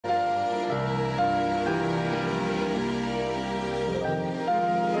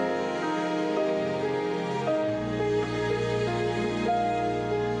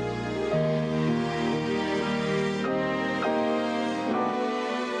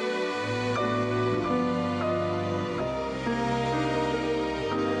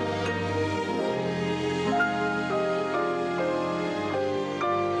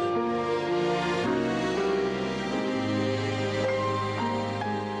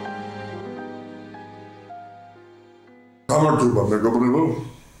გამარჯობა მეგობრებო.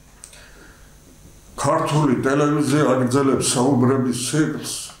 ქართული ტელევიზია აგრძელებს საუბრების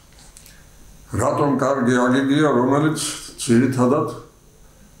ციკლს რატომ კარგი აგიგია, რომელიც ძირითადად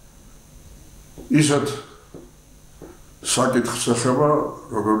ისეთ საკითხს ეხება,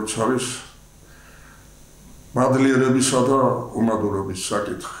 როგორც არის მადლიერებისა და უმადურობის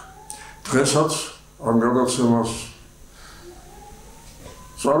საკითხი. დღესაც ამ გადაცემას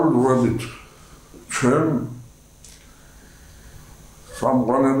წარუდგებით ჩვენ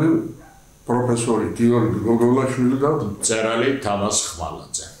სამყანები პროფესორი გიორგი გოგოლაშვილი და მწერალი თამაზ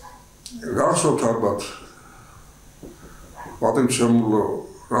ხმალაძე. გახსოვთ ალბათ პატივცემულო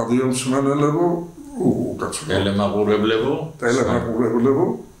რადიო მსმენელებო, ტელემაყურებლებო,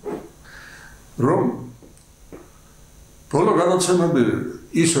 რომ ბოლო გადაცემები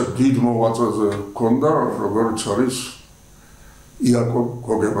ისეთ დიდ მოღვაწეზე ჰქონდა, როგორც არის იაკობ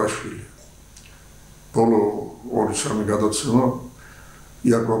გოგებაშვილი. ბოლო 2-3 გადაცემა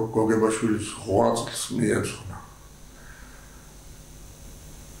იაკობ გოგებაშვილის ღვაწლს მიეძღვნა.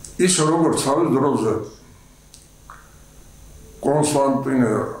 ის როგორც თავის დროზე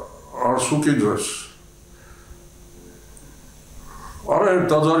კონსტანტინე არსუკიძეს არაერთ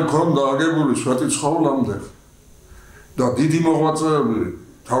ტაძარი ჰქონდა აგებული სვეტიცხოვლამდე და დიდი მოღვაწეები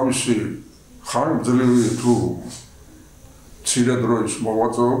თავისი ხანგრძლივი თუ მცირე დროის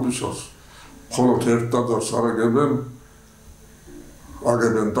მოღვაწეობისას მხოლოდ ერთ ტაძარს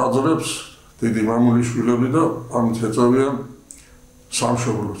აგებენ ტაძრებს დიდი მამულიშვილები და ამით ეწევიან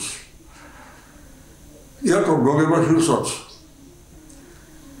სამშობლოს. იაკობ გოგებაშვილსაც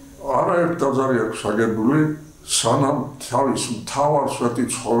არაერთ ტაძარი აქვს აგებული, სანამ თავის მთავარ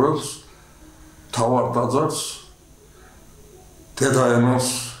სვეტიცხოველს, მთავარ ტაძარს დედაენას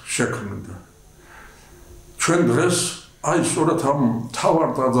შექმნიდა. ჩვენ დღეს აი სწორედ ამ მთავარ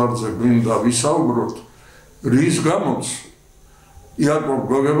ტაძარზე გვინდა ვისაუბროთ, რის გამოც იაკობ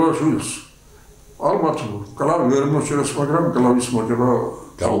გოგებაშვილს ალბათ კლავი ვერ მოჭერს, მაგრამ კლავის მოჭერა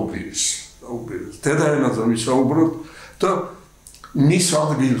დაუპირეს. დედაენაზე ვისაუბროთ და მის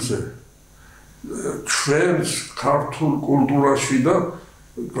ადგილზე ჩვენს ქართულ კულტურაში და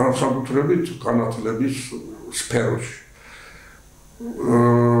განსაკუთრებით განათლების სფეროში.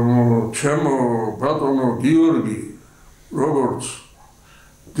 ჩემო ბატონო გიორგი, როგორც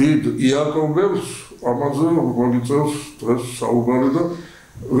დიდ იაკობებს ამაზე მოგიწევს დღეს საუბარი და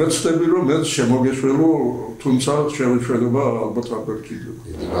ვეცდები რომ ეს შემოგეშველო, თუმცა შემოშველება ალბათ არ გეჭირდება.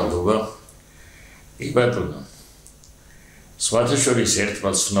 დიდი მადლობა. ბატონო, სხვათა შორის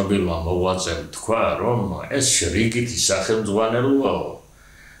ერთმა ცნობილმა მოღვაწემ თქვა, რომ ეს რიგითი სახელმძღვანელოა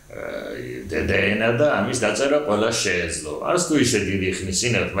დედაენა და ამის დაწერა ყველა შეეძლო. არც თუ ისე დიდი ხნის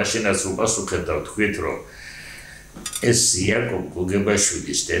წინათ, მაშინაც უპასუხეთ და ვთქვით, რომ ეს იაკობ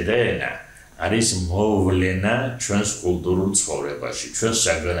გოგებაშვილის დედაენა არის მოვლენა ჩვენს კულტურულ ცხოვრებაში, ჩვენს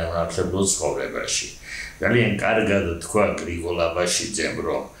საგანმანათლებლო ცხოვრებაში. ძალიან კარგად თქვა გრიგოლ აბაშიძემ,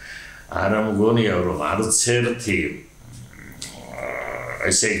 რომ არ მგონია, რომ არც ერთი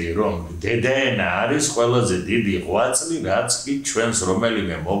ესე იგი, რომ დედაენა არის ყველაზე დიდი ღვაწლი, რაც კი ჩვენს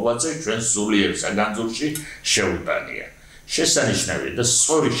რომელიმე მოღვაწე ჩვენს სულიერ საგანძურში შეუტანია. შესანიშნავია და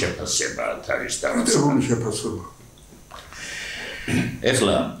სწორი შეფასებაა თავის დავწერილი შეფასება.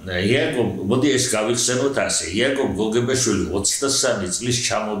 ეხლა იაკობ, მოდი ეს გავიხსენოთ ასე, იაკობ გოგებაშვილი 23 წლის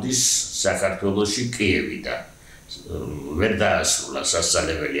ჩამოდის საქართველოში კიევიდან. ვერ დაასრულა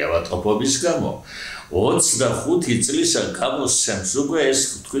სასწავლებელი ავადმყოფობის გამო. 25 წლისა გამოსცემს უკვე ეს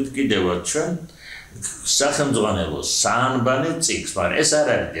თქვით კიდევაც ჩვენ სახელმძღვანელოს საანბანე წიგნს, მაგრამ ეს არ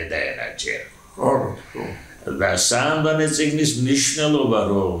არის დედაენა ჯერ. და საანბანე წიგნის მნიშვნელობა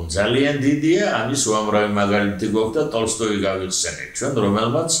რომ ძალიან დიდია, ამის უამრავი მაგალითი გვაქვს და ტოლსტოი გავიხსენეთ ჩვენ,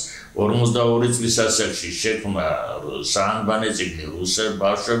 რომელმაც 42 წლის ასაკში შექმნა საანბანე წიგნი რუსულ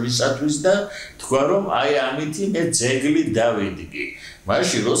ბავშვებისათვის და თქვა რომ აი ამითი მე ძეგლი დავიდგი.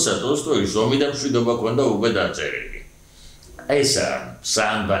 მაშინ როცა ტოლსტოის ომი და მშვიდობა ჰქონდა უკვე დაწერილი. ესა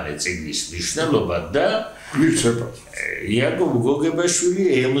საანბანე წიგნის მნიშვნელობა და იაკობ გოგებაშვილი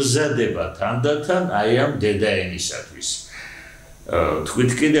ემზადება თანდათან აი ამ დედაენისათვის.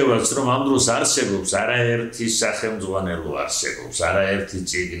 თქვით კიდევაც რომ ამ დროს არსებობს არაერთი სახელმძღვანელო არსებობს, არაერთი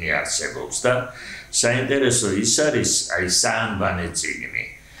წიგნი არსებობს და საინტერესო ის არის აი საანბანე წიგნი,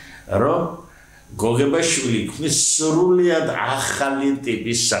 რომ გოგებაშვილი ქმნის სრულიად ახალი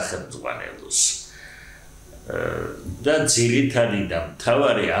ტიპის სახელმძღვანელოს. და ძირითადი და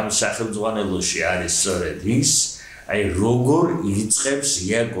მთავარი ამ სახელმძღვანელოში არის სწორედ ის, აი როგორ იწყებს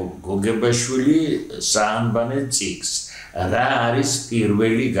იაკობ გოგებაშვილი საანბანე წიგნს, რა არის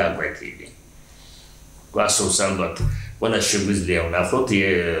პირველი გაკვეთილი. გასულს ალბათ ყველა შეგვიძლია ვნახოთ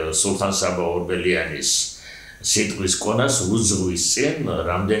სულხან-საბა ორბელიანის სიტყვის კონას უძღვის წინ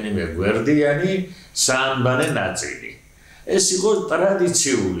რამდენიმე გვერდიანი საანბანე ნაწილი. ეს იყო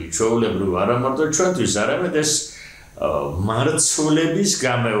ტრადიციული ჩვეულებრივ არა მარტო ჩვენთვის, არამედ ეს მარცვლების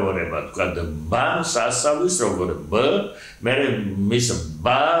გამეორება, თქვათ ბ სასწავლის როგორ ბ, მერე მის ბ,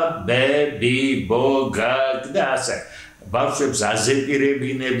 ბ, ბ, ბ, გ და ასე. ბავშვებს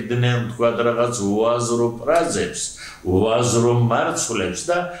აზეპირებინებდნენ თქვათ რაღაც უაზრო ფრაზებს, უაზრო მარცვლებს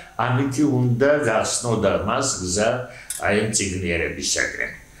და ამითი უნდა გახსნოდა მას გზა აი ამ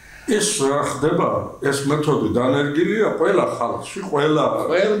წიგნიერებისაკენ. ეს რა ხდება? ეს მეთოდი დანერგილია ყველა ხალხში,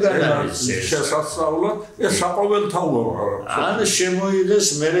 ყველგან შესასწავლად, ეს საყოველთაოა. ან შემოიღეს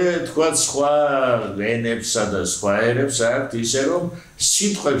მერე თქვათ სხვა ენებსა და სხვა ერებს აქვთ ისე რომ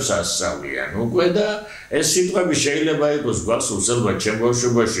სიტყვებს ასწავლიან უკვე და ეს სიტყვები შეიძლება იყოს გვაქვს უსწავლად ჩემ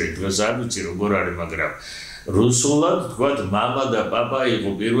ბავშვობაში, დღეს არ ვიცი როგორ არის, მაგრამ რუსულად თქვათ მამა და პაპა იყო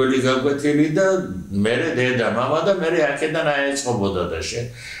პირველი გაკვეთილი და მერე დედა მამა და მერე აქედან აეწყობოდა და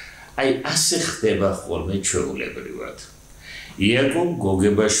აი ასე ხდება ხოლმე ჩვეულებრივად. იაკობ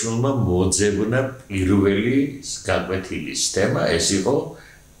გოგებაშვილმა მოძებნა პირველი გაკვეთილის თემა, ეს იყო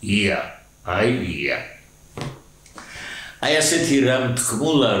ია, ია. აი ასეთი რამ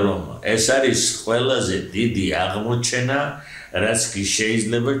თქმულა, რომ ეს არის ყველაზე დიდი აღმოჩენა, რაც კი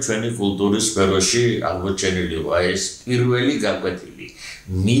შეიძლება ჩვენი კულტურის სფეროში აღმოჩენილიყო. აი ეს პირველი გაკვეთილი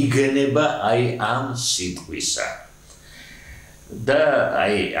მიგნება აი ამ სიტყვისა. და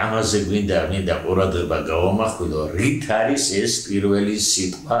აი ამაზე მინდა ყურადღება გავამახვილო, რით არის ეს პირველი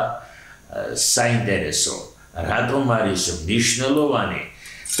სიტყვა საინტერესო, რატომ არის მნიშვნელოვანი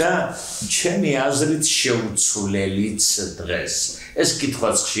და ჩემი აზრით შეუცვლელიც დღეს. ეს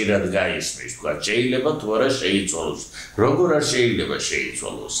კითხვაც ხშირად გაისმის, თქვა შეიძლება თუ არა შეიცვალოს, როგორ არ შეიძლება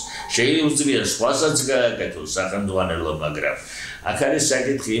შეიცვალოს, შეუძლია სხვასაც გააკეთოს სახელმძღვანელო, მაგრამ აქ არის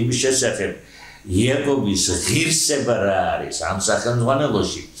საკითხი იმის შესახებ, იაკობის ღირსება რა არის ამ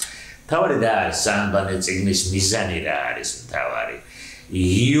სახელმძღვანელოში. მთავარი რა არის საანბანე წიგნის მიზანი რა არის მთავარი?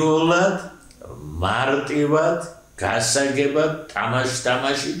 იოლად, მარტივად, გასაგებად,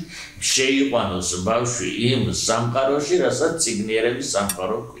 თამაშით შეიყვანოს ბავშვი იმ სამყაროში, რასაც წიგნიერების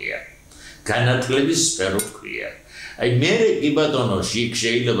სამყარო ჰქვია, განათლების სფერო ჰქვია. აი მერე კი ბატონო, იქ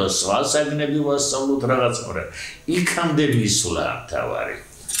შეიძლება სხვა საგნები ვასწავლოთ რაღაც, მაგრამ იქამდე მისვლა მთავარი.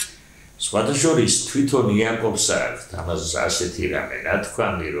 სხვათა შორის თვითონ იაკობს აქვს თამაზ ასეთი რამე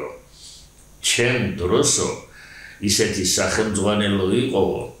ნათქვამი, რომ ჩემ დროსო ისეთი სახელმძღვანელო იყო,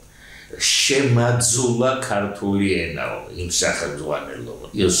 შემაძულა ქართული ენაო, იმ სახელმძღვანელო,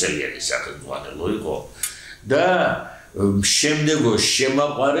 იოსელიანი სახელმძღვანელო იყო და შემდეგო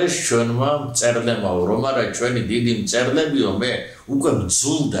შემაყვარეს ჩვენმა მწერლებმა, რომ არა ჩვენი დიდი მწერლებიო, მე უკვე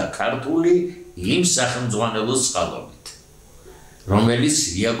მძულდა ქართული იმ სახელმძღვანელოს წყალობით, რომელიც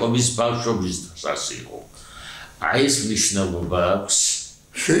იაკობის ბავშვობის დროს იყო. აი ეს მნიშვნელობა აქვს.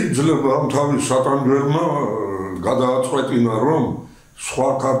 შეიძლება ამ თავის სატანჯველმა გადააწყვეტინა, რომ სხვა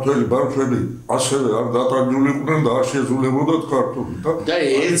ქართველი ბავშვები ასევე არ დატანჯულიყვნენ და არ შეძულებოდათ ქართული და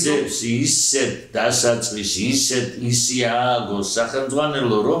ეძებს ისეთ დასაწყის, ისე ააგოს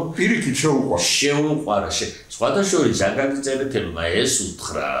სახელმძღვანელო, რომ პირიქით შეუყვარა. სხვათა შორის აგაგ წერეთელმა ეს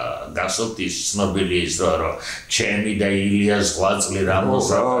უთხრა გასოთ ის ცნობილი ის რომ ჩემი და ილიას ღვაწლი რა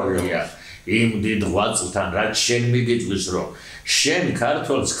მოსაყრია იმ დიდ ღვაწლთან, რაც შენ მიგიძვის, რომ შენ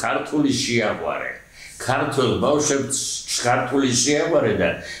ქართველს ქართული შეაყვარე, ქართველ ბავშვებს ქართული შეაყვარე და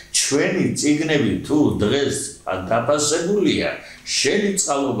ჩვენი წიგნები თუ დღეს დაფასებულია, შენი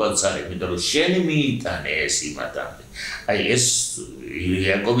წყალობაც არის, იმიტომ რომ შენი მიიტანე ეს იმათამდე. აი ეს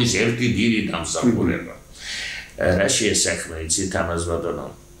იაკობის ერთი დიდი დამსახურება. რა შეესახება იცი თამაზ ბატონო?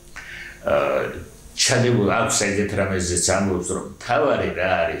 ჩადებულ აქვს ეგეთ რამეზეც ამბობს, რომ თავარი რა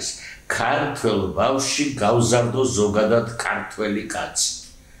არის, ქართველ ბავშვი გავზარდო ზოგადად ქართველი კაცი.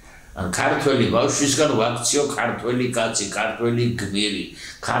 ან ქართველი ბავშვისგან ვაქციო ქართველი კაცი, ქართველი გმირი,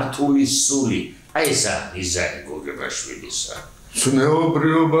 ქართული სული. აი ესა მიზანი გოგებაშვილისა.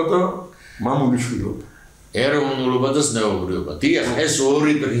 ზნეობრიობა და მამულიშვილობა. ეროვნულობა და ზნეობრიობა. დიახ, ეს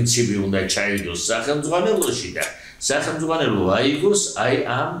ორი პრინციპი უნდა ჩაიდოს სახელმძღვანელოში და სახელმძღვანელო აიგოს აი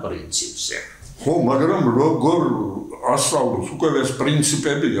ამ პრინციპზე. ხო, მაგრამ როგორ ასწავლოს უკვე ეს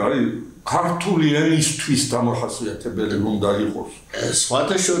პრინციპები, არის ქართული ენისთვის დამახასიათებელი უნდა იყოს.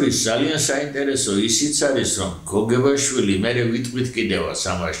 სხვათა შორის ძალიან საინტერესო ისიც არის, რომ გოგებაშვილი, მე ვიტყვით კიდევაც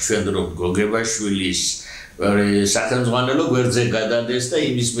ამას ჩვენ, რომ გოგებაშვილის სახელმძღვანელო გვერდზე გადადეს და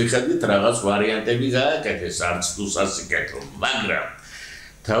იმის მიხედვით რაღაც ვარიანტები გააკეთეს, არც თუ სასიკეთო, მაგრამ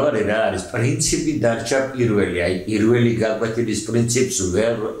თავარი რა არის, პრინციპი დარჩა პირველი, აი პირველი გაკვეთილის პრინციპს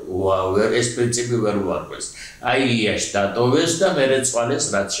ეს პრინციპი ვერ უარყვეს. აი იაში დატოვეს და მერე წვალეს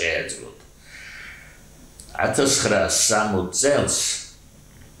რაც შეეძლოთ. 1960 წელს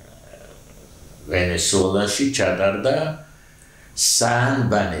ვენესუელაში ჩატარდა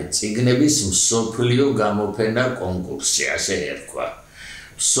საანბანე წიგნების მსოფლიო გამოფენა კონკურსი, ასე ერქვა.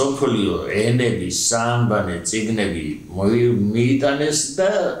 მსოფლიო ენების საანბანე წიგნები მიიტანეს და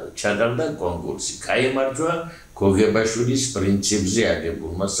ჩატარდა კონკურსი. გაიმარჯვა გოგებაშვილის პრინციპზე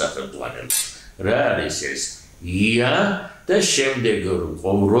აგებულმა სახელმძღვანელომ. რა არის ეს? ია და შემდეგ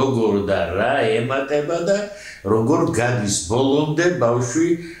როგორ და რა ემატება და როგორ გადის ბოლომდე ბავშვი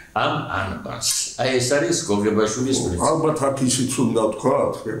ამ ანბანს. აი ეს არის გოგებაშვილის პრინციპი. ალბათ აქ ისიც უნდა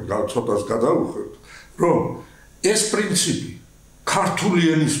ვთქვათ, ცოტას გადავუხევთ, რომ ეს პრინციპი ქართული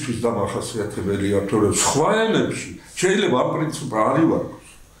ენისთვის დამახასიათებელია, თორემ სხვა ენებში შეიძლება ამ პრინციპს არ ივარგოს.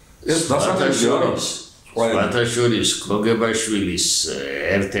 ეს დასაწყისი არ არის. სხვათაშორის გოგებაშვილის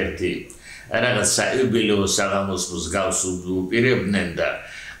ერთ-ერთი რაღაც საიუბილეო საღამოს მსგავს უპირებდნენ და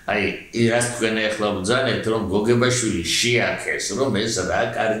აი რას თქვენ ახლა ბძანებთ რომ გოგებაშვილი შეაქეს რომ ეს რა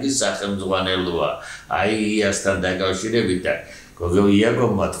კარგი სახელმძღვანელოა აი იასთან დაკავშირებით და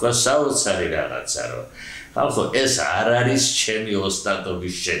გოგოიაკობმა თქვა საოცარი რაღაცა რომ ხალხო ეს არ არის ჩემი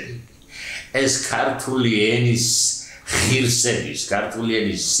ოსტატობის შედეგი ეს ქართული ენის ღირსების ქართული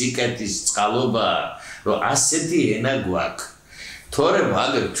ენის სიკეთის წყალობაა რომ ასეთი ენა გვაქვს თორემ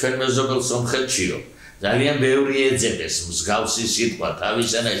აგერ ჩვენ მეზობელ სომხეთშიო ძალიან ბევრი ეძებეს მსგავსი სიტყვა თავის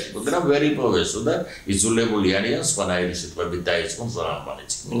ენაში, მაგრამ ვერ იპოვესო და იძულებული არიან სხვანაირი სიტყვებით დაიწყონ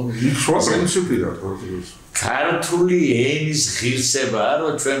ზრამბანიც. სხვა პრინციპია თორემ. ქართული ენის ღირსებაა,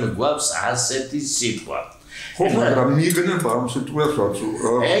 რომ ჩვენ გვაქვს ასეთი სიტყვა. ხო, მაგრამ მიგნება ამ სიტყვასაც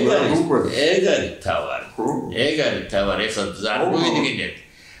ეგ არის თავარი. ეგ არის თავარი, ეხლა წარმოვიდგინეთ.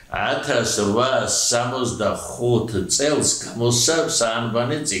 1865 წელს გამოსცა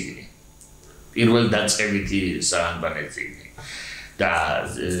საანბანე წიგნი. პირველ დაწყებითი საანბანე წიგნი და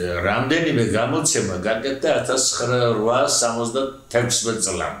რამდენიმე გამოცემა გაკეთდა 1966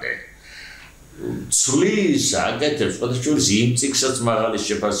 წლამდე. ცვლის აკეთებს ყოველთვის იმ წიგნსაც მაღალი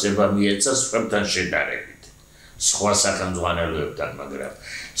შეფასება მიეცა სხვებთან შედარებით. სხვა სახელმძღვანელოებთან, მაგრამ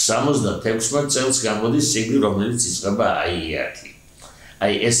 76 წელს გამოდის წიგნი, რომელიც იწყება აი-10.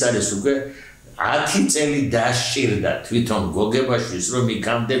 აი ეს არის უკვე 10 წელი დასჭირდა თვითონ გოგებაშვილს რომ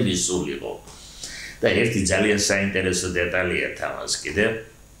იქამდე მისულიყო. და ერთი ძალიან საინტერესო დეტალია თამაზ კიდე.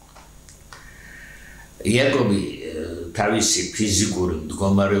 იაკობი თავისი ფიზიკური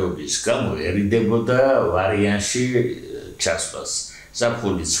მდგომარეობის გამო ერიდებოდა ვარიანში ჩასვლას.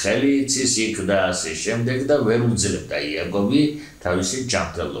 საფულის ხელი იცის იქ და ასე შემდეგ და ვერ უძლებდა იაკობი თავისი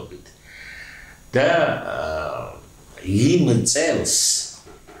ჯანმრთელობით. და იმ წელს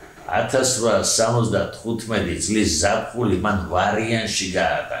 1875 წლის ზაფხული მან ვარიანში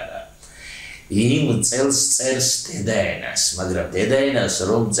გაატარა. იმ წელს წერს დედაენას, მაგრამ დედაენას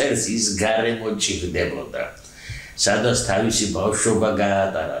რომ წერს ის გარემო ჭირდებოდა. სადაც თავისი ბავშვობა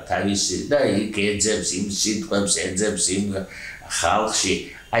გაატარა, თავისი და იქ ეძებს იმ სიტყვებს, ეძებს იმ ხალხში.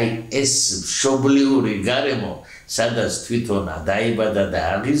 აი ეს მშობლიური გარემო, სადაც თვითონ დაიბადა და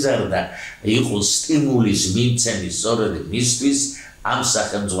აღიზარდა, იყო სტიმულის მიმცემი სწორედ მისთვის ამ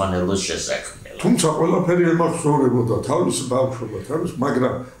სახელმძღვანელოს შესაქმნელად. თუმცა ყველაფერი ემახსოვრებოდა თავის ბავშვობა,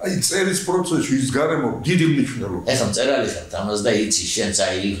 მაგრამ აი წერის პროცესში ის გარემო დიდი მნიშვნელობა. ეხლა მწერალი ხარ თამაზ და იცი შენც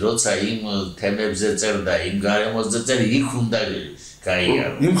აი იქ როცა იმ თემებზე წერდა და იმ გარემოზე წერი იქ უნდა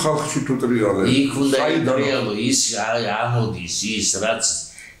გაიარო. იმ ხალხში თუ ტრიალე. იქ უნდა ტრიალო ის ამოდის ის რაც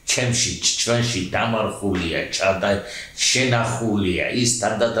ჩვენში დამარხულია, შენახულია, ის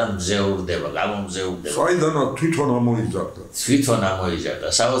თანდათან მზეურდება, გამომზეურდება. საიდანაც თვითონ ამოიზარდა. თვითონ ამოიზარდა.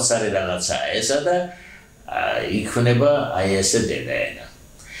 საოცარი რაღაცაა ესა და იქნება აი ესე დედაენა.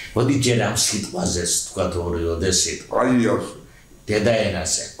 მოდი ჯერ ამ სიტყვაზე თქვათ ორიოდე სიტყვა. აი ასე.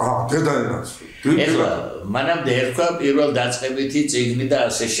 დედაენაზე. დედაენაზე. ეხლა მანამდე ერქვა პირველ დაწყებითი წიგნი და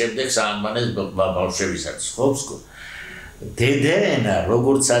ასე შემდეგ საანბანეს ბავშვებისაც ხობს. დედაენა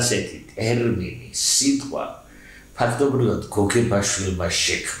როგორც ასეთი ტერმინი, სიტყვა ფაქტობრივად გოგებაშვილმა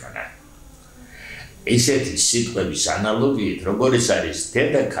შექმნა. ესეთი სიტყვების ანალოგიით, როგორც არის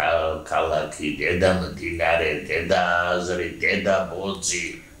დედაქალაქი, დედამდინარე, დედააზრი, დედაბოძი,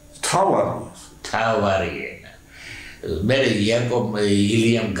 თავარი ენა. მე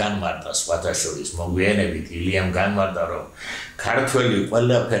ილიამ განმარტა სხვათაშორის მოგვიანებით ილიამ განმარტა რომ ქართველი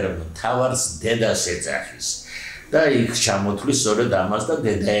ყველაფერ თავარს დედას ეძახის. და იქ ჩამოთვლის სწორედ ამას და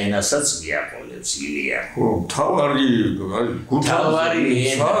დედაენასაც მიაყოლებს ილია. ხო, თავარი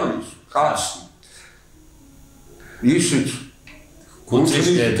ენა. კაცი. ისიც კუთხის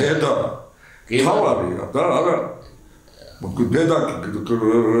დედა. თავარია და არა დედა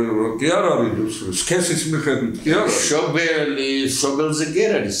კი არ არის სქესის მიხედვით კი არ არის შობელზე კი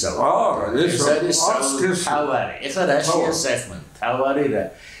არ არის არა ეს არის თავარი ეხლა რა შეასახმენ თავარი რა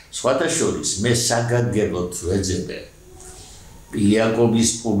სხვათა შორის მე საგანგებოდ ვეძებე იაკობის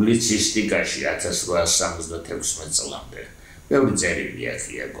პუბლიცისტიკაში 1876 წლამდე ბევრი წერილი აქვს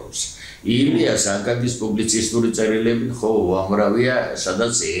იაკობს ილიას აკაკის პუბლიცისტური წერილები ხო უამრავია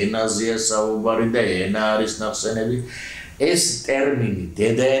სადაც ენაზეა საუბარი და ენა არის ნახსენები ეს ტერმინი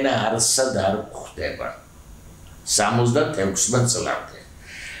დედაენა არსად არ გვხვდება 76 წლამდე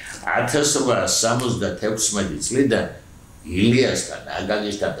 1876 წლიდან ილიასთან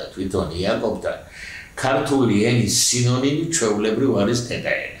აკაკისთან და თვითონ იაკობთან ქართული ენის სინონიმი ჩვეულებრივ არის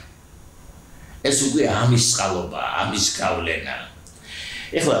დედაენა ეს უკვე ამის წყალობა ამის გავლენა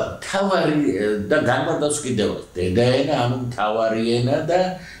ეხლა თავარი და განმარტავს კიდევ დედაენა ანუ თავარი ენა და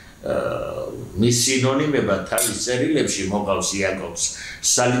მის სინონიმებად თავის წერილებში მოყავს იაკობს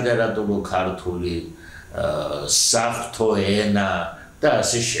სალიტერატურო ქართული საღვთო ენა და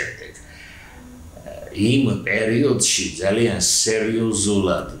ასე შემდეგ იმ პერიოდში ძალიან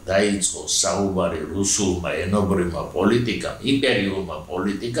სერიოზულად დაიწყო საუბარი რუსულმა ენობრივმა პოლიტიკამ იმპერიულმა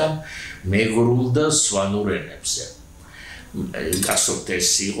პოლიტიკამ მეგრულ და სვანურ ენებზე გასოფდეს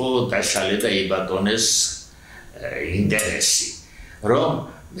იყო დაშალე და იბატონეს ინტერესი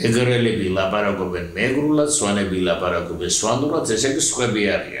რომ მეგრელები ლაპარაკობენ მეგრულად, სვანები ლაპარაკობენ სვანურად, ესე იგი სხვები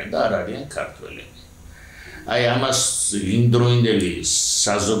არიან და არ არიან ქართველები. აი ამას იმდროინდელი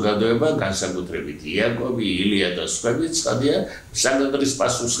საზოგადოება განსაკუთრებით იაკობი, ილია და სხვები ცხადია საგადრის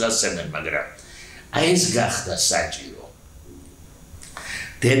პასუხს გასცემენ, მაგრამ აი ეს გახდა საჭირო.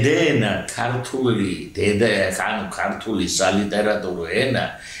 დედაენა ქართული, ქართული სალიტერატურო ენა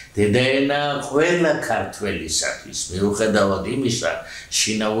დედაენა ყველა ქართველისათვის მიუხედავად იმისა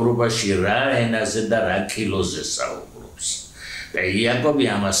შინაურობაში რა ენაზე და რა კილოზე საუბრობს და იაკობი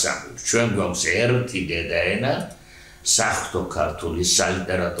ამას ამბობს ჩვენ გვაქვს ერთი დედაენა საღვთო ქართული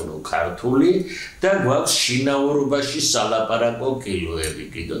სალიტერატურო ქართული და გვაქვს შინაურობაში სალაპარაკო კილოები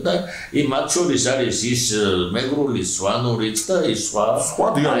კიდო და მათ შორის არის ის მეგრული სვანურიც და ის სხვა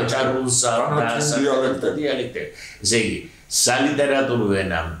დიალექტები ესე იგი სალიტერატურო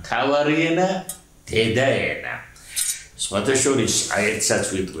ენა მთავარი ენა დედაენა სხვათა შორის აი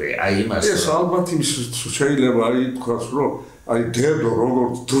ერთსაც ვიტყვი აი იმას ეს ალბათ ის შეიძლება აი თქვას რომ აი დედო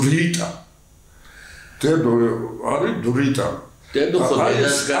როგორც დრიტა დედო არის დრიტა დედო ხო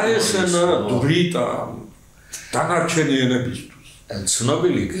აი ეს ენა დრიტა დანარჩენი ენებისთვის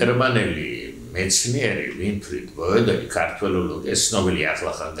ცნობილი გერმანელი მეცნიერი ვინფრიდ ბოედერი ქართველოლოგი ეს ცნობილი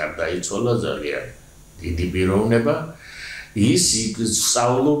ახლახან გარდაიცვალა ძალიან დიდი პიროვნება ის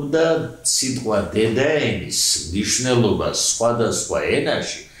სწავლობდა სიტყვა დედაენის მნიშვნელობას სხვადასხვა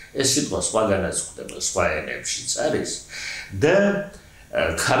ენაში ეს სიტყვა სხვაგანაც ხდება სხვა ენებშიც არის და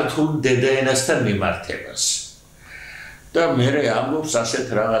ქართულ დედაენასთან მიმართებას და მე ამბობს ასეთ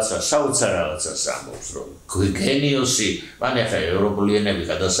რაღაცა საოცარ რაღაცას ამბობს რომ გენიოსი მან ახლა ევროპული ენები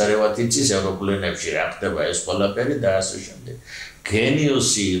გადასარევად იცის ევროპული ენებში რა ხდება ეს ყველაფერი და ასე შემდეგ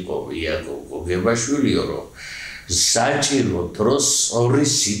გენიოსი იყო იაკობ გოგებაშვილიო რომ საჭირო დროს ორი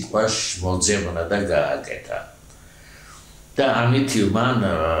სიტყვა მოძებნა და გააკეთა და ამით მან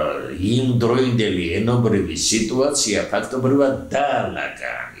იმ დროინდელი ენობრივი სიტუაცია ფაქტობრივად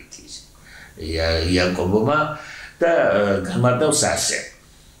დაალაგა ამით იაკობმა და გამარტავს ასე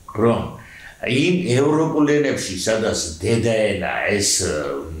რომ იმ ევროპულ ენებში სადაც დედაენა ეს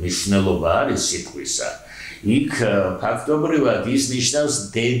მნიშვნელობა არის სიტყვისა იქ ფაქტობრივად ის ნიშნავს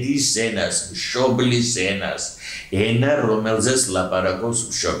დედის ენას, მშობლის ენას, ენა რომელზეც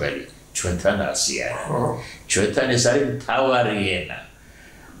ლაპარაკობს მშობელი. ჩვენთან ასე არის. ჩვენთან ეს არის მთავარი ენა.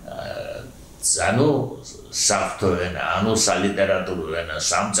 ანუ საღვთო ენა, ანუ სალიტერატურო ენა,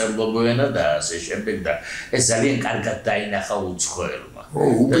 სამწერლობო ენა და ასე შემდეგ და ეს ძალიან კარგად დაინახა უცხოელმა.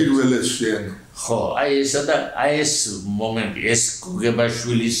 უპირველესი ენა. ხო, აი ესა და აი ეს მომენტი, ეს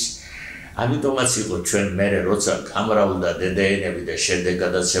გოგებაშვილის ამიტომაც იყო ჩვენ მერე როცა გამრავლდა დედაენები და შემდეგ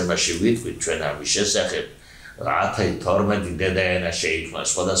გადაცემაში ვიტყვით ჩვენ ამის შესახებ 10-12 დედაენა შეიქმნა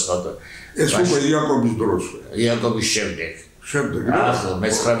სხვადასხვა ეს უკვე იაკობის დროს იაკობის შემდეგ ახლა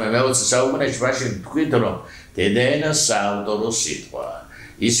მე-19 საუკუნეში მაშინ თქვით რომ დედაენა საავტორო სიტყვაა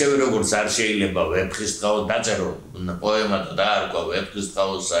ისევე როგორც არ შეიძლება ვეფხისტყაო დაწერო პოემა და დაარქვა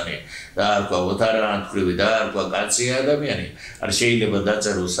ვეფხისტყაოსანი დაარქვა ოთარანთქვრივი დაარქვა კაცი ადამიანი არ შეიძლება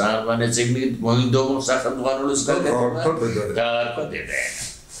დაწერო საამბანე წიგნი მოინდომო სახელმძღვანელოს გაკეთება დაარქვა დედაენა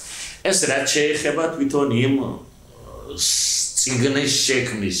ეს რაც შეეხება თვითონ იმ წიგნის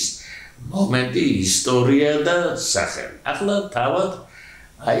შექმნის მომენტი ისტორია და სახელი ახლა თავად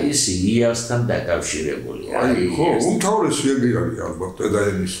აი ეს იასთან დაკავშირებული. ხო, უმთავრესი ეგ არის ალბათ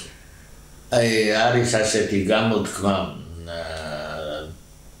დედაენის. აი არის ასეთი გამოთქმა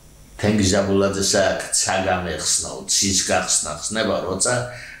თენგიზაბულაძეს აქვს საგამეხსნო, ცის გახსნა ხსნება, როცა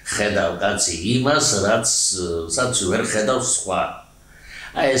ხედავ კაცი იმას, რაც ვერ ხედავს სხვა.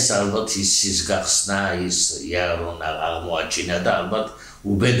 აი ეს ალბათ ის გახსნა, ის იარონა აღმოაჩინა და ალბათ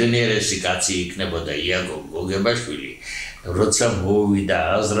უბედნიერესი კაცი იქნებოდა იაკობ გოგებაშვილი, როცა მოვიდა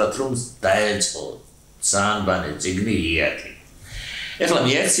აზრად, რომ დაეწყო საანბანე წიგნი იაკი. ეხლა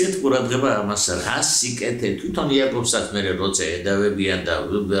მიეცეთ ყურადღება ამას, რა სიკეთე თვითონ იაკობსაც მე როცა ედავებიან და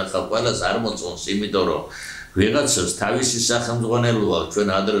ახლა ყველას არ მოწონს, იმიტომ რომ ვიღაცას თავისი სახელმძღვანელო აქვს, ჩვენ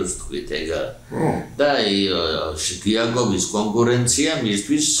ადრე ვთქვით ეგა. და იაკობის კონკურენცია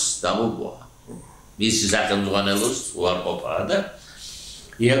მისთვის დამოუკვა. მისი სახელმძღვანელოს უარყოფაა და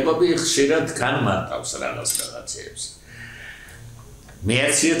იაკობი ხშირად განმარტავს რაღაცებს.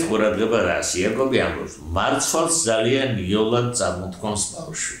 მეცეთ ყურადღება რას იაკობი ამბობს, მარცვალს ძალიან იოლად წარმოთქვამს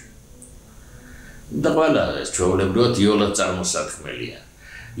ბავშვი. და ყველა ეს ჩვეულებრივად იოლად წარმოსათქმელია.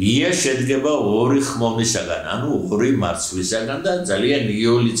 ია შედგება ორი ხმოვნისაგან, ანუ ორი მარცვლისაგან და ძალიან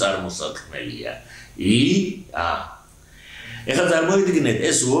იოლი წარმოსათქმელია. ეხლა წარმოიდგინეთ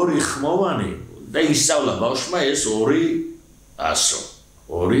ეს ორი ხმოვანი და ისწავლა ბავშვმა ეს ორი ასო.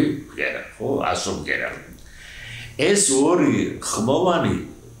 ორი ბგერა, ხო, ასო ბგერა. ეს ორი ხმოვანი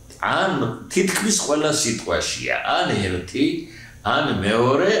ან თითქმის ყველა სიტყვაშია, ან ერთი, ან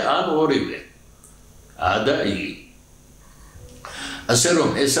მეორე, ან ორივე. და ი. ასე რომ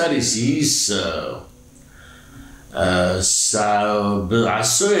ეს არის ის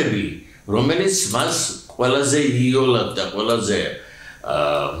ასოები, რომელიც მას ყველაზე იოლად და ყველაზე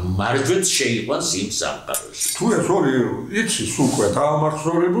მარჯვეც შეიყვანს იმ სამყაროში. თუ ეს ორი იცის უკვე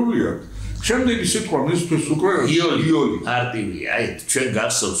დაამახსოვრებულია, შემდეგი სიტყვა მისთვის უკვე იოლი არტივია. აი ჩვენ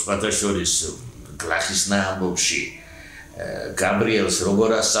გახსოვს სხვათაშორის გლახისნა ამბობში გაბრიელს როგორ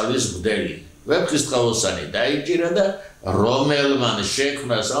ასწავლის მღვდელი. ვეფხისტყაოსანი დაიჭირა და რომელმან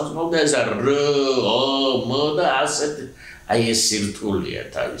შექმნა სამწმობ და ეს და ასეთ აი ეს სირთულეა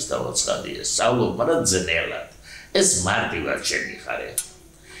თავის დავაცხადია სწავლობ, მაგრამ ძნელად. ეს მარტივად შემიხარე.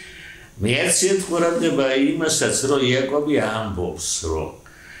 მეცეთ ყურადღება იმასაც, რომ იაკობი ამბობს, რომ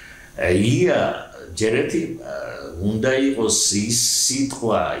ია ჯერეთი უნდა იყოს ის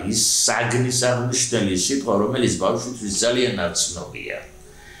სიტყვა, ის საგნის აღმნიშვნელი სიტყვა, რომელიც ბავშვისთვის ძალიან ნაცნობია.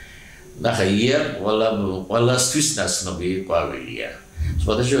 ნახე, ია ყველასთვის ნაცნობი ყვავილია.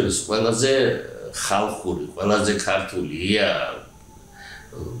 სხვადასხვა ყველაზე ხალხური, ყველაზე ქართული ია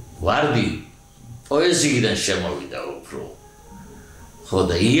ვარდი პოეზიიდან შემოვიდა უფრო. ხო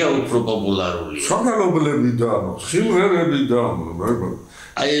და ია უფრო პოპულარულია. საგალობლებიდან, სიმღერებიდან,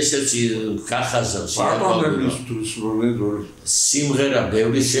 აი ესეთი კახაზავს იაკობისთვის სიმღერა,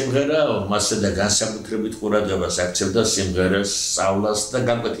 ბევრი სიმღერა, მასე და განსაკუთრებით ყურადღებას აქცევდა სიმღერას სწავლას და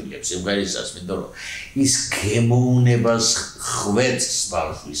განკვეთილებს სიმღერისას, იმიტომ რომ ის გემოვნებას ხვეწს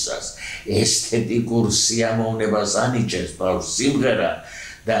ბავშვისას, ესთეტიკურ სიამოვნებას ანიჭებს ბავშვს სიმღერა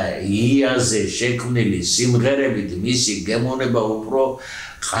და იაზე შექმნილი სიმღერებით მისი გემოვნება უფრო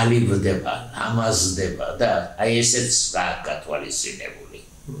ყალიბდება, ამაზდება და აი ესეც გათვალისწინებული.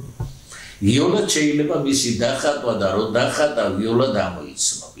 იოლად შეიძლება მისი დახატვა და რომ დახატა იოლად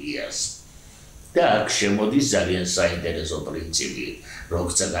ამოიცნობ იას. და აქ შემოდის ძალიან საინტერესო პრინციპი,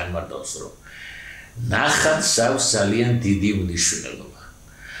 როგორც განმარტავს, რომ ნახატს აქვს ძალიან დიდი მნიშვნელობა.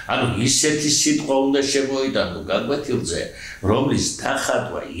 ანუ ისეთი სიტყვა უნდა შემოიტანო გაკვეთილზე, რომლის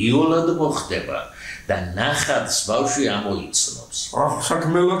დახატვა იოლად მოხდება და ნახატს ბავშვი ამოიცნობს.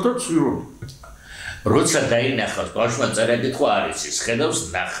 საქმელადაც იოლი. როცა დაინახავს ბავშვმა წერა-კითხვა არ იცის, ხედავს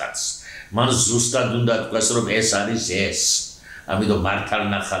ნახატს. მან ზუსტად უნდა თქვას, რომ ეს არის ეს. ამიტომ მართალ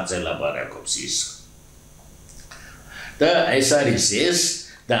ნახატზე ლაპარაკობს ის. და ეს არის ეს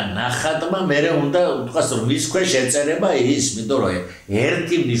და ნახატმა მერე უნდა თქვას, რომ მის ქვეშ ეწერება ის, იმიტომ რომ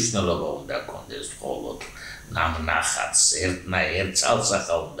ერთი მნიშვნელობა უნდა კონდეს მხოლოდ ამ ნახატს, ერთ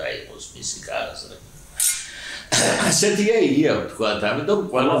წალსახა უნდა იყოს მისი გააზრება. ასეთია ია თქვა, ამიტომ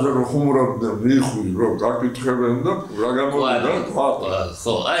ყველაზე რომ ხუმრობ და მიხვი, რომ გაკითხებენ და რა გამოვიდა თქვა.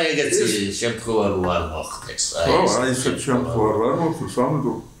 ხო, აი ეგეთი შემთხვევა რო არ მოხდეს. აი ესეთ შემთხვევა არ მოხდეს,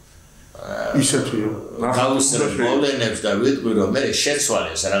 ამიტომ ისეთია. ნახავსრებ მოვლენებს და ვიტყვი, რომ მე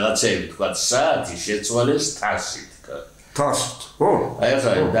შეცვალეს რაღაცეები თქვა, საათი შეცვალეს თასით. თასით, ხო? აი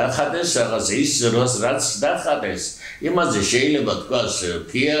ხა დახატეს რაღაც ის რაც დახატეს. იმაზე შეიძლება თქვას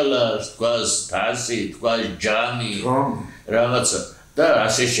ფიალას, თქვას თასი, თქვას ჯამი, რაღაცა და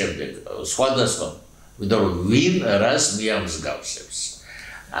ასე შემდეგ. სხვადასხვა, იმიტომ რომ ვინ რას მიამსგავსებს.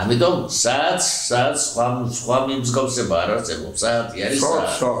 ამიტომ საათს სხვა მიმსგავსება არ არსებობს, საათი არის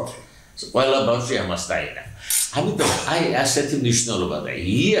საათი. ყველა ბავშვი ამას დაინახა. ამიტომ აი ასეთი მნიშვნელობა და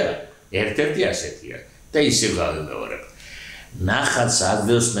ია ერთ-ერთი ასეთია და ისე გავიმეორებ. ნახატს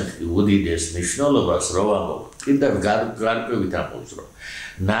აძლევს მეტი უდიდეს მნიშვნელობას, რომ ამბობ, კიდევ გარკვევით ამბობს, რომ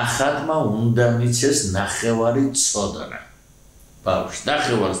ნახატმა უნდა მიცეს ნახევარი წოდნა. ბავშვს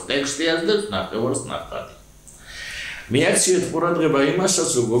ნახევარს ტექსტი აძლევს, ნახევარს ნახატი. მიაქციეთ ყურადღება იმასაც,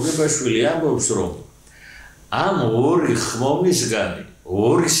 რომ გოგებაშვილი ამბობს, რომ ამ ორი ხმოვნისგან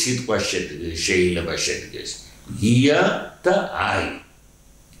ორი სიტყვა შეიძლება შედგეს. ია და აი.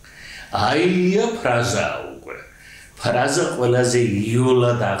 აია ფრაზაა უკვე. ფრაზა ყველაზე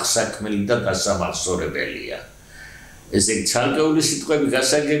იოლად აღსაქმელი და დასამახსოვრებელია. ესე იგი, ცალკეული სიტყვები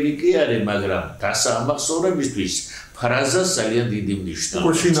გასაგები კი არის, მაგრამ დასამახსოვრებისთვის ფრაზას ძალიან დიდი მნიშვნელობა.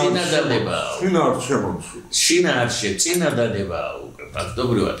 შინაარსი, წინადადებაა უკვე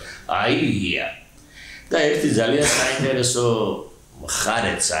ფაქტობრივად. აია. და ერთი ძალიან საინტერესო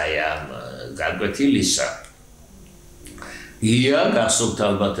მხარეც აი ამ გაკვეთილისა. ია გახსოვთ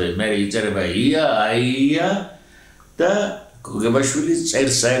ალბათ, მე იწერება ია, აია და გოგებაშვილი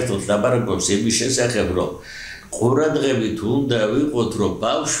წერს საერთოდ ლაპარაკობს იმის შესახებ, რომ ყურადღებით უნდა ვიყოთ, რომ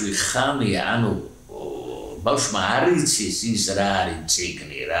ბავშვი ხამია, ანუ ბავშვმა არ იცის ის რა არის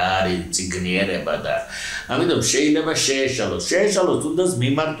წიგნი, რა არის წიგნიერება და ამიტომ შეიძლება შეეშალოს თუნდაც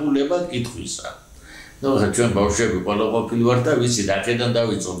მიმართულება კითხვისა. ნუ ჩვენ ბავშვები ყველა ყოფილი ვართ და ვიცით, აქედან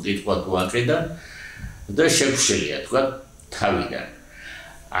დავიწყოთ კითხვა თუ აქედან და შეგვშელია თქვა თავიდან.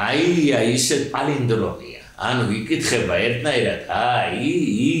 აია ისეთ პალინდრომია. ანუ იკითხება ერთნაირად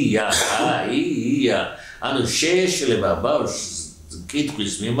აია. ანუ შეეშლება ბავშვს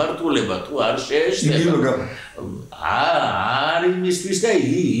კითხვის მიმართულება თუ არ შეეშლება. არ იმისთვის და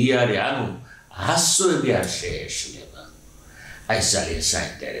არის, ანუ ასოები არ შეეშლება. აი ძალიან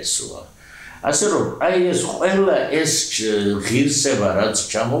საინტერესოა. ასე რომ აი ეს ყველა ეს ღირსება რაც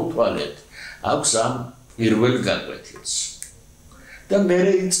ჩამოვთვალეთ, აქვს ამ პირველ გაკვეთილს. და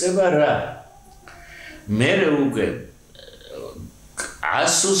მერე იწყება რა? მერე უკვე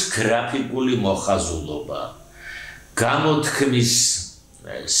ასოს გრაფიკული მოხაზულობა, გამოთქმის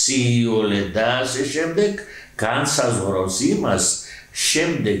სიოლე და ასე შემდეგ განსაზღვრავს იმას,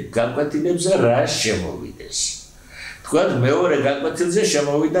 შემდეგ გაკვეთილებზე რა შემოვიდეს. თქვათ მეორე გაკვეთილზე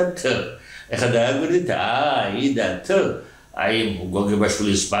შემოვიდა თ. ეხლა დააგვირდით აი და თ. აი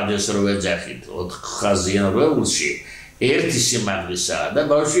გოგებაშვილის პადეს რო ეძახით 4 ხაზიან როულში ერთი სიმაღლისაა და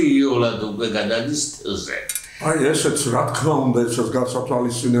ბავშვი იოლად უკვე გადადის თ-ზე. აი ესეც რა თქმა უნდა ესეც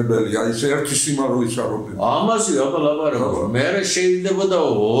გასათვალისწინებელია, აი ეს ერთი სიმაღლისა რომ ამაზე აბა ლაპარაკობ. მე შეიძლებოდა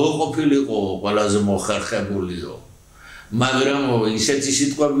ყოფილიყო ყველაზე მოხერხებულიო. მაგრამ ისეთი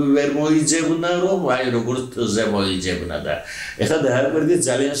სიტყვები ვერ მოიძებნა, რომ აი როგორც თ-ზე მოიძებნა და ეხლა დააკვირდით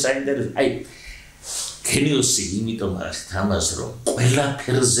ძალიან საინტერესო. აი გენიოსი იმიტომ არის თამაზ, რომ ყველა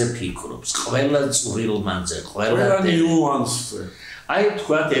ფერზე ფიქრობს, ყველა წვრილმანზე, ყველა ნიუანსზე. აი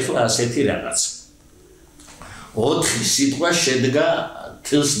თქვათ ეხლა ასეთი რაღაც. 4 სიტყვა შედგა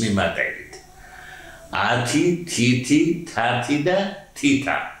თლს მიმატებით. 10, თითი, თათი და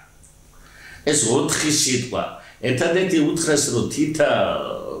თითა. ეს 4 სიტყვა. ერთადერთი უთხრეს, რომ თითა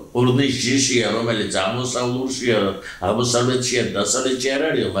ყურნის ჯიშია, რომელიც აღმოსავლურშია, აღმოსავლეთშია, დასავლეთში არ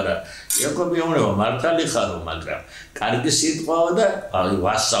არისო, მაგრამ იაკობი ეუბნება, მართალი ხარო, მაგრამ კარგი სიტყვაა და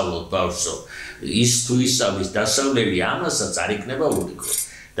ვასწავლოთ ბავშვო. ის თუ ისავის დასავლელი ამასაც არ იქნება ურიგო.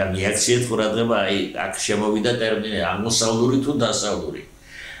 და მიაქციეთ ყურადღება, აი აქ შემოვიდა ტერმინი აღმოსავლური თუ დასავლური.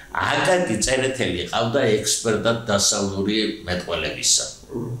 აკაკი წერეთელი ყავდა ექსპერტად დასავლური მეტყველებისა.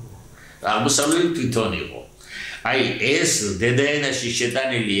 აღმოსავლური თვითონ იყო. აი ეს დედაენაში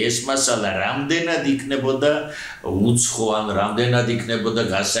შეტანილი ეს მასალა რამდენად იქნებოდა უცხო ან რამდენად იქნებოდა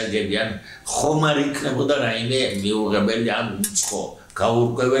გასაგები ან ხომ არ იქნებოდა რაიმე მიუღებელი ან უცხო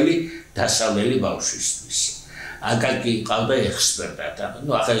გაურკვეველი დასავლელი ბავშვისთვის. აკაკი ყავდა ექსპერტად.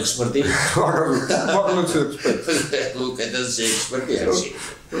 ნუ ახლა ექსპერტი უკეთესი ექსპერტი არის.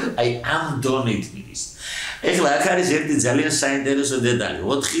 აი ამ დონით მიდის. ეხლა აქ არის ერთი ძალიან საინტერესო დეტალი.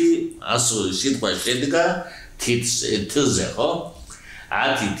 4 სიტყვა შედგა თ-ზე, ხო?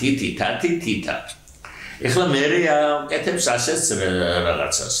 10, თითი, თათი, თითა. ეხლა მე აკეთებს ასეც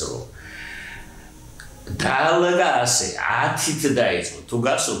რაღაცას, რომ დაალაგა ასე 10-ით დაიწყო. თუ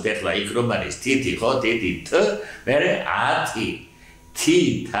გახსოვთ ეხლა იქ რომ არის თითი, ხო? თითი, თ, მე 10,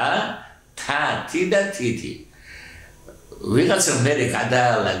 თითა, თათი და თითი. ვიღაცა მე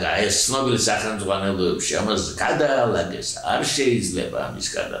გადაალაგა ეს ცნობილ სახელმძღვანელოებში, ამას გადაალაგეს, არ შეიძლება ამის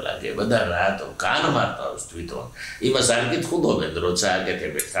გადალაგება და რატო? განმარტავს თვითონ. იმას არ კითხულობენ, როცა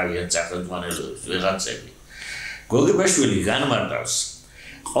აკეთებენ თავიანთ სახელმძღვანელოებს ვიღაცები. გოგებაშვილი განმარტავს.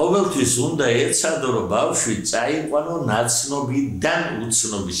 ყოველთვის უნდა ეცადო, რომ ბავშვი წაიყვანო ნაცნობიდან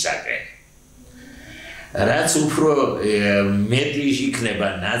უცნობისაკენ. რაც უფრო მეტი იქნება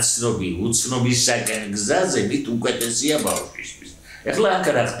ნაცნობი უცნობისაკენ გზაზე, მით უკეთესია ბავშვისთვის. ეხლა აქ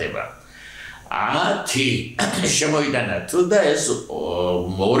რა ხდება? 10 შემოიტანა თუ და ეს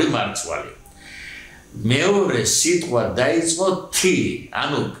ორი მარცვალი. მეორე სიტყვა დაიწყო თი,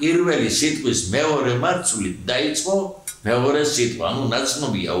 ანუ პირველი სიტყვის მეორე მარცვლით დაიწყო მეორე სიტყვა, ანუ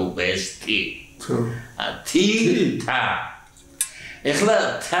ნაცნობია უკვე ეს თი. თი თა. ეხლა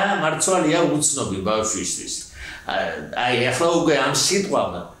თა მარცვალია უცნობი ბავშვისთვის. აი ეხლა უკვე ამ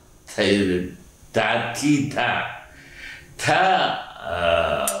სიტყვამ და თი თა. თა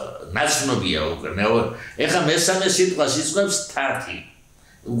ნაცნობია უკვე. ეხლა მესამე სიტყვას იწყებს თათი.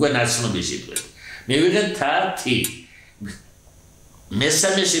 უკვე ნაცნობი სიტყვით. მივიღეთ თათი.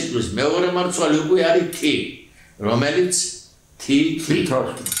 მესამე სიტყვის მეორე მარცვალი უკვე არის თი, რომელიც თი.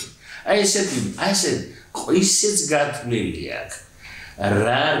 აი ისეც გათვლილი აქვს.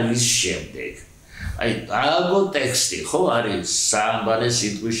 რა არის შემდეგ? აი ალბო ტექსტი ხო არის საამბანე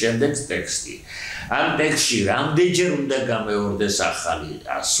სიტყვის შემდეგ ტექსტი. ამ ტექსტში რამდენჯერ უნდა გამეორდეს ახალი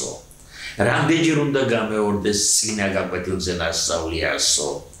ასო? რამდენჯერ უნდა გამეორდეს წინა გაკვეთილზე ნასწავლი ასო?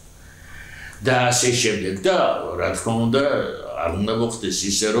 და ასე შემდეგ და რა თქმა უნდა არ უნდა მოხდეს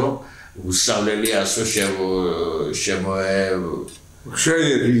ისე რომ უსწავლელი ასო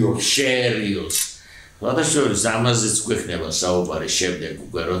შეერიოს. ვადაშორის ამაზეც გვექნება საუბარი შემდეგ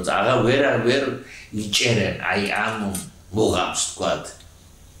უკვე რომ ვერ იჭერენ აი ამ მოგამს თქვათ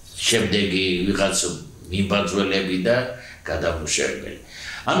შემდეგი ვიღაც მიმბაძველები და გადამუშავებელი.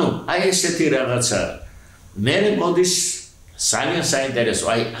 ანუ აი ესეთი რაღაცა მე მოდის ძალიან საინტერესო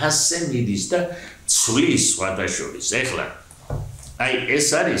აი ასე მიდის და ცვლის ვადაშორის. ეხლა აი ეს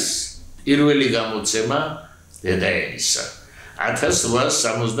არის პირველი გამოცემა დედაენისა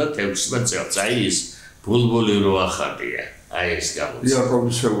 1876 წელს. აი ის ბულბული რო ახატია. აი ეს გამოცემა.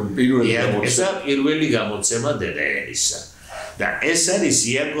 ესა პირველი გამოცემა დედაენისა. და ეს არის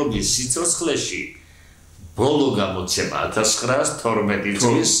იაკობის სიცოცხლეში ბოლო გამოცემა 1912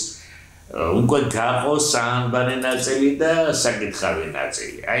 წლის უკვე გაყო საანბანე ნაწილი და საკითხავი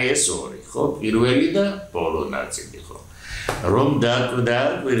ნაწილი. აი ეს ორი, ხო? პირველი და ბოლო ნაწილი, ხო? რომ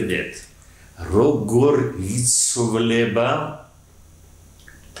დააკვირდეთ, როგორ იცვლება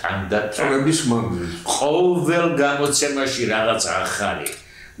თანდათანობის მანძილი. ყოველ გამოცემაში რაღაც ახალი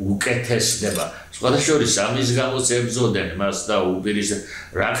უკეთესდება. სხვადასხვა ამის გამოცემებზოდენ მას და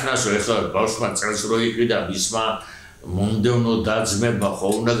უპირისპირ რაკნასო ეხლა ბავშვმა წელს რო იყიდა მისმა მომდევნო დაძმება ხო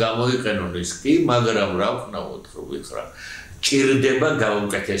უნდა გამოიყენონ ის კი, მაგრამ რა ვქნაოთ ხო ვიხრა. ჭირდება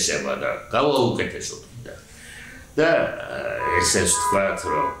გაუკეთესება და გავაუკეთესოთ და ესეც თქვათ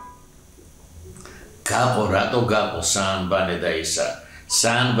რომ გაყო რატო გაყო საანბანე და ისა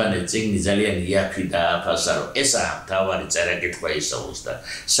საანბანე წიგნი ძალიან იაფი და აფასა რომ ესაა მთავარი წერა-კითხვა ისაუბრს და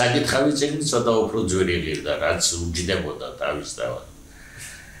საკითხავი წიგნი ცოტა უფრო ძვირი ღირდა რაც უჯდებოდა თავისთავად.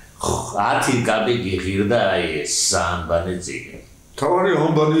 10 კაპიკი ღირდა აი ეს საანბანე წიგნი. თავარი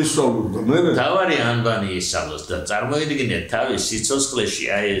ანბანი ისაუბრდა მე. თავარი ანბანი ისაუბრს და წარმოიდგინეთ თავის სიცოცხლეში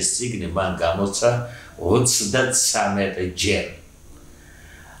აი ეს წიგნი მან გამოცა 33 ჯერ.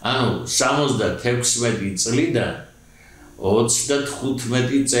 ანუ 76 წლიდან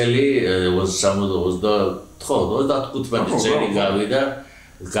 35 წელი 35 წელი გავიდა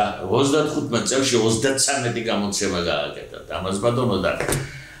 35 წელში 33 გამოცემა გააკეთა თამაზ ბატონო და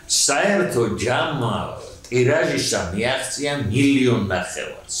საერთო ჯამმა ტირაჟისა მიაღწია 1,5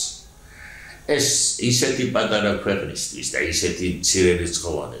 მილიონს. ეს ისეთი პატარა ქვეყნისთვის და ისეთი მცირე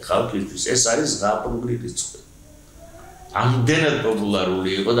რიცხოვანი ხალხისთვის ეს არის ზღაპრული რიცხვი. ამდენად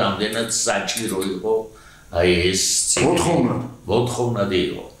პოპულარული იყო და ამდენად საჭირო იყო აი ეს მოთხოვნად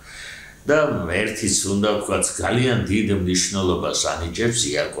იყო. და ერთიც უნდა ვთქვათ ძალიან დიდ მნიშვნელობას ანიჭებს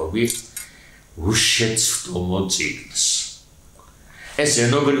იაკობი უშეცდომო წიგნს. ეს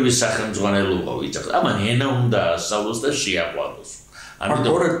ენობრივი სახელმძღვანელობა ვიძახდა. ამან ენა უნდა ასწავლოს და შეაყვანოს.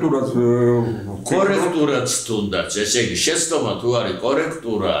 კორექტურაც თუნდაც, ესე იგი შეცდომა თუ არის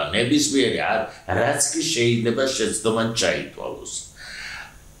კორექტურა, ნებისმიერი რაც კი შეიძლება შეცდომა ჩაითვალოს.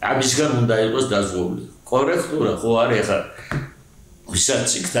 ამისგან უნდა იყოს დაზღვეული. კორექტურა ხო არის ახლა ვისაც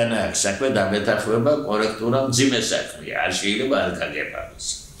წიგნთან აქვს საქმე დამეთანხმება კორექტურა მძიმე საქმეა, არ შეიძლება არ გაგებაროს.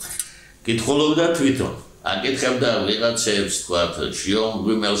 კითხულობდა თვითონ, აკითხებდა ვიღაცებს, თქვათ,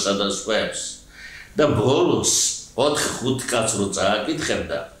 შიომღვიმელსა და სხვებს და ბოლოს 4-5 კაცს რო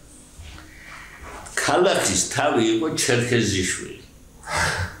წააკითხებდა. ქალაქის თავი იყო ჩერქეზიშვილი.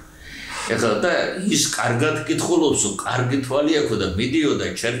 ეხლა და ის კარგად კითხულობს, კარგი თვალი აქვს და მიდიოდა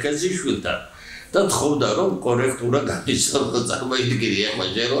ჩერქეზიშვილთან და თხოვდა რომ კორექტურა გამიცნო წარმოიდგინე ახლა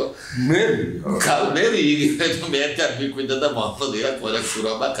ჯერო მე იგივე მე ერთად მიკვიდა და მოხდა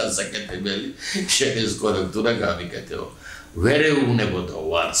კორექტურა მაგასაკეთებელი შენ ეს კორექტურა გამიკეთებო ვერ ეუბნებოდა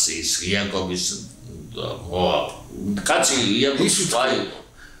ვარს ის იაკობის კაცი იაკობის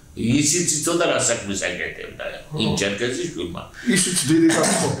ისიც ცოტა რასაქმეს აკეთებდა იმ ჩერკეზის შვილმა ისიც დიდი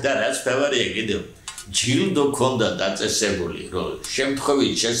კაცო და რაც ფევარია კიდევ ჯილდო ქონდა დაწესებული რომ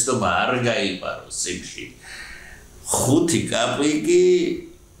შემთხვევით შეცდომა არ გაიპაროს ციხში 5 კაპიკი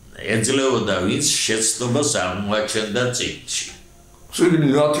ეძლეოდა ვინც შეცდომას აღმოაჩენდა ციხში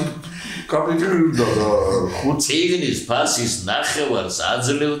ციგნი რათი კაპიკი და 5 ციგნის ფასის ნახევარს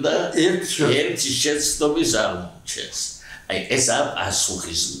აძლევდა ერთი შეცდომის აღმოჩენას აი ეს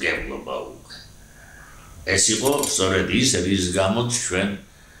ასუხის მგებლობა ეს იყო სწორედ ის რის გამოც ჩვენ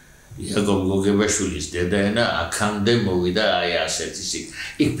იაკობ გოგებაშვილის დედაენა აქამდე მოვიდა აი ასეთი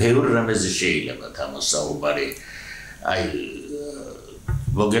იქ ბევრ რამეზე შეიძლება თამას საუბარი აი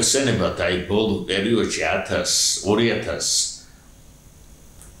მოგეხსენებათ აი ბოლო პერიოდში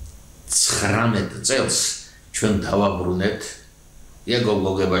 2019 წელს ჩვენ დავაბრუნეთ იაკობ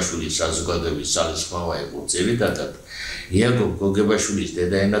გოგებაშვილის საზოგადოების ძალისხმევა იყო ძირითადად იაკობ გოგებაშვილის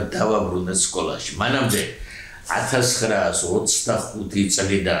დედაენა დავაბრუნეთ სკოლაში მანამდე 1925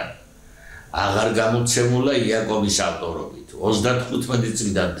 წლიდან აღარ გამოცემულა იაკობის ავტორობით 35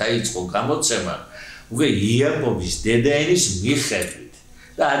 წლიდან დაიწყო გამოცემა უკვე იაკობის დედაენის მიხედვით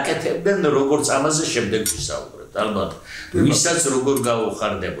და აკეთებდნენ როგორც ამაზე შემდეგ ვისაუბრებთ ალბათ ვისაც როგორ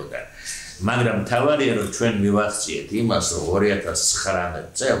გაუხარდებოდა მაგრამ თავარია რომ ჩვენ მივახციეთ იმას რომ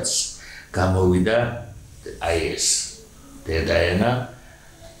 2019 წელს გამოვიდა აი ეს დედაენა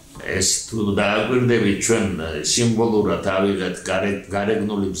ეს თუ დააკვირდებით ჩვენ სიმბოლურად ავიღეთ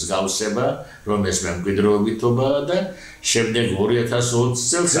გარეგნული მსგავსება რომ ეს მემკვიდრეობითობაა და შემდეგ 2020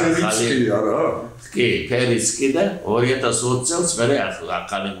 წელს ახალი კი ფერიც კი და 2020 წელს მე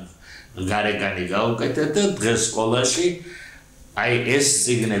ახალი გარეგანი გავუკეთეთ და დღეს სკოლაში აი ეს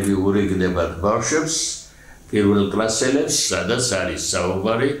წიგნები ურიგდებათ ბავშვებს პირველ კლასელებს სადაც არის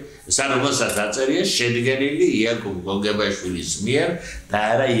საუბარი სანრომელსაც აწერია შედგენილი იაკობ გოგებაშვილის მიერ და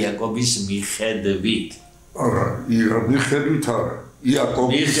არა იაკობის მიხედვით. არა, მიხედვით არა,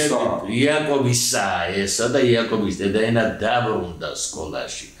 იაკობისა ესა და იაკობის დედაენა დაბრუნდა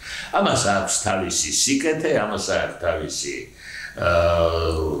სკოლაში. ამას აქვს თავისი სიკეთე, ამას აქვს თავისი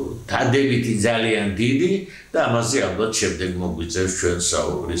დადებითი ძალიან დიდი და ამაზე ალბათ შემდეგ მოგვიწევს ჩვენ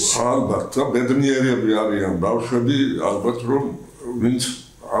საუბრის. ალბათ, ბედნიერები არიან ბავშვები, ალბათ რომ ვინც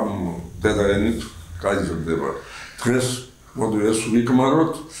ამ დედაენით გაიზრდება. დღეს მოდი ეს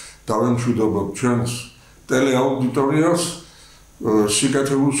ვიკმაროთ, დავემშვიდობოთ ჩვენს ტელეაუდიტორიას,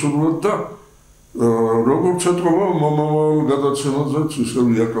 სიკეთე უსურვოთ და როგორც ეთქობა მომავალ გადაცემაზეც ისევ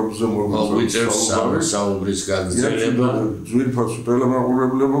იაკობზე მოგვიწევს საუბრის გაგრძელება. ძვირფასი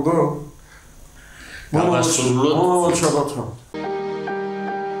ტელემაყურებლებო და დავასრულოთ. მომავალ შაბათს.